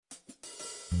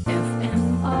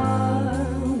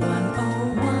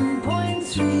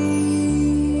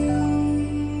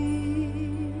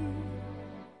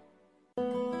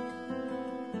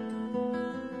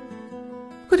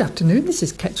afternoon, this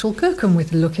is Ketchel Kirkham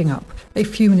with Looking Up, a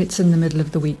few minutes in the middle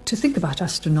of the week to think about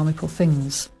astronomical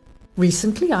things.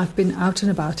 Recently I've been out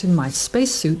and about in my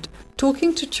spacesuit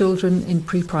talking to children in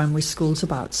pre-primary schools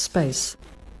about space.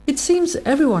 It seems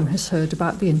everyone has heard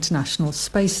about the International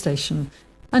Space Station,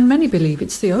 and many believe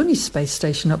it's the only space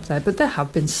station up there, but there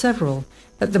have been several.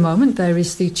 At the moment there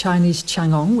is the Chinese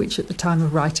Chang'e, which at the time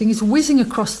of writing is whizzing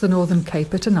across the Northern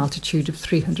Cape at an altitude of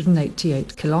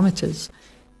 388 kilometres.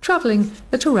 Travelling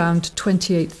at around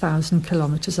 28,000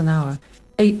 kilometres an hour.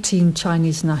 18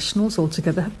 Chinese nationals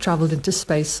altogether have travelled into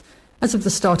space as of the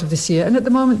start of this year, and at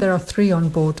the moment there are 3 on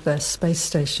board their space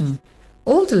station.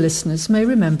 Older listeners may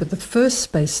remember the first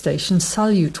space station,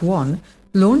 Salyut 1,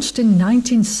 launched in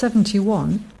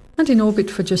 1971 and in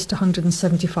orbit for just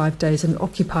 175 days and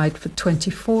occupied for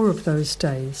 24 of those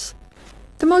days.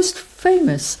 The most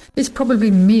famous is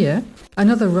probably Mir,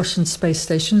 another Russian space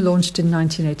station launched in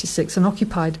 1986 and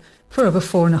occupied for over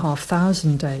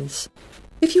 4,500 days.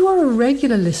 If you are a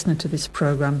regular listener to this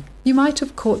programme, you might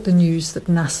have caught the news that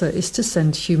NASA is to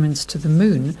send humans to the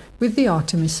moon with the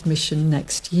Artemis mission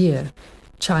next year.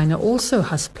 China also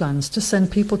has plans to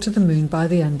send people to the moon by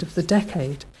the end of the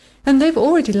decade. And they've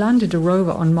already landed a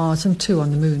rover on Mars and 2 on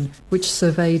the moon, which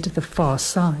surveyed the far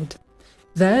side.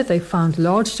 There they found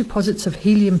large deposits of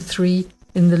helium-3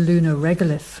 in the lunar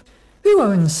regolith. Who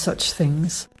owns such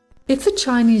things? If the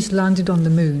Chinese landed on the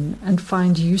moon and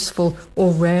find useful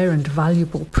or rare and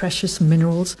valuable precious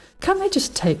minerals, can they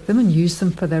just take them and use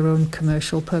them for their own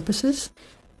commercial purposes?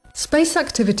 Space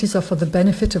activities are for the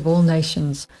benefit of all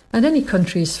nations, and any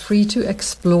country is free to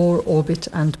explore, orbit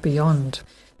and beyond.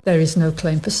 There is no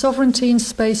claim for sovereignty in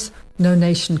space, no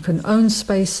nation can own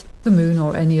space, the moon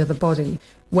or any other body.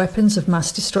 Weapons of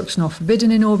mass destruction are forbidden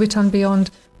in orbit and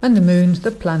beyond, and the moon,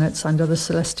 the planets and other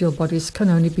celestial bodies can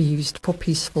only be used for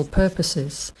peaceful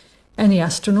purposes. Any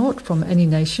astronaut from any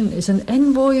nation is an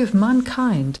envoy of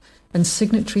mankind, and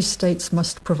signatory states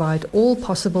must provide all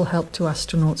possible help to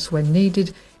astronauts when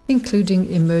needed, including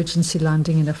emergency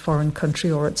landing in a foreign country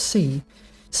or at sea.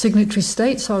 Signatory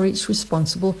states are each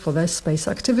responsible for their space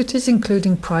activities,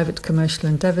 including private commercial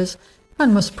endeavours,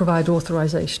 and must provide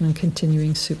authorization and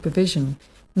continuing supervision.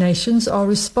 Nations are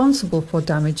responsible for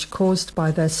damage caused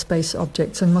by their space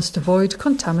objects and must avoid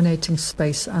contaminating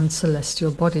space and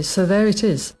celestial bodies. So there it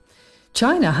is.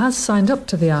 China has signed up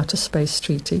to the Outer Space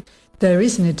Treaty. There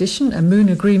is in addition a moon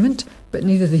agreement, but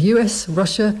neither the US,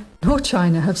 Russia nor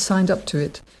China have signed up to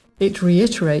it. It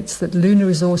reiterates that lunar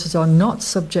resources are not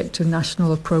subject to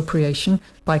national appropriation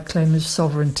by claim of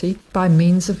sovereignty, by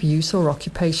means of use or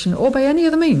occupation, or by any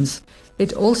other means.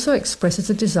 It also expresses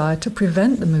a desire to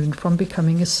prevent the moon from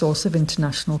becoming a source of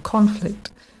international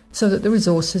conflict, so that the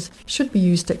resources should be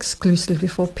used exclusively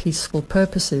for peaceful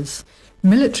purposes.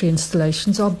 Military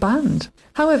installations are banned.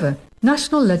 However,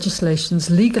 national legislations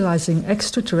legalizing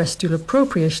extraterrestrial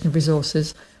appropriation of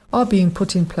resources are being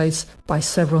put in place by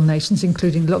several nations,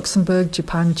 including Luxembourg,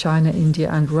 Japan, China, India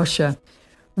and Russia.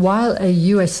 While a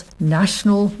US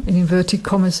national, in inverted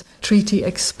commas, treaty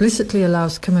explicitly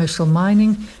allows commercial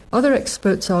mining, other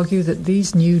experts argue that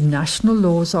these new national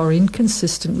laws are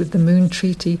inconsistent with the Moon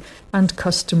Treaty and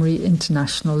customary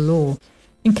international law.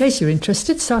 In case you're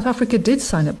interested, South Africa did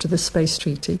sign up to the Space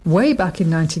Treaty way back in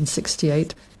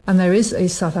 1968, and there is a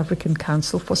South African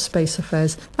Council for Space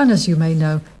Affairs and, as you may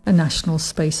know, a national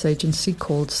space agency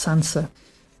called SANSA.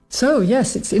 So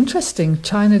yes, it's interesting,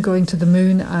 China going to the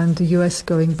moon and the US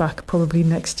going back probably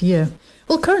next year.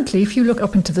 Well, currently, if you look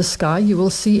up into the sky, you will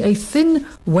see a thin,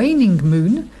 waning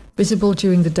moon visible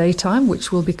during the daytime,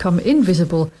 which will become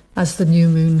invisible as the new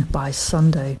moon by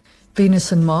Sunday.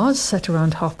 Venus and Mars set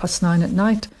around 9:30 at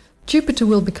night. Jupiter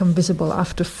will become visible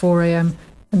after 4 a.m.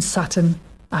 and Saturn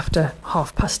after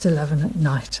 11:30 at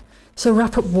night. So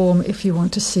wrap up warm if you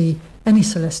want to see any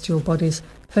celestial bodies.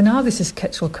 For now, this is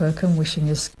Ketchel Kirkham wishing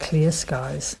us clear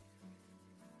skies.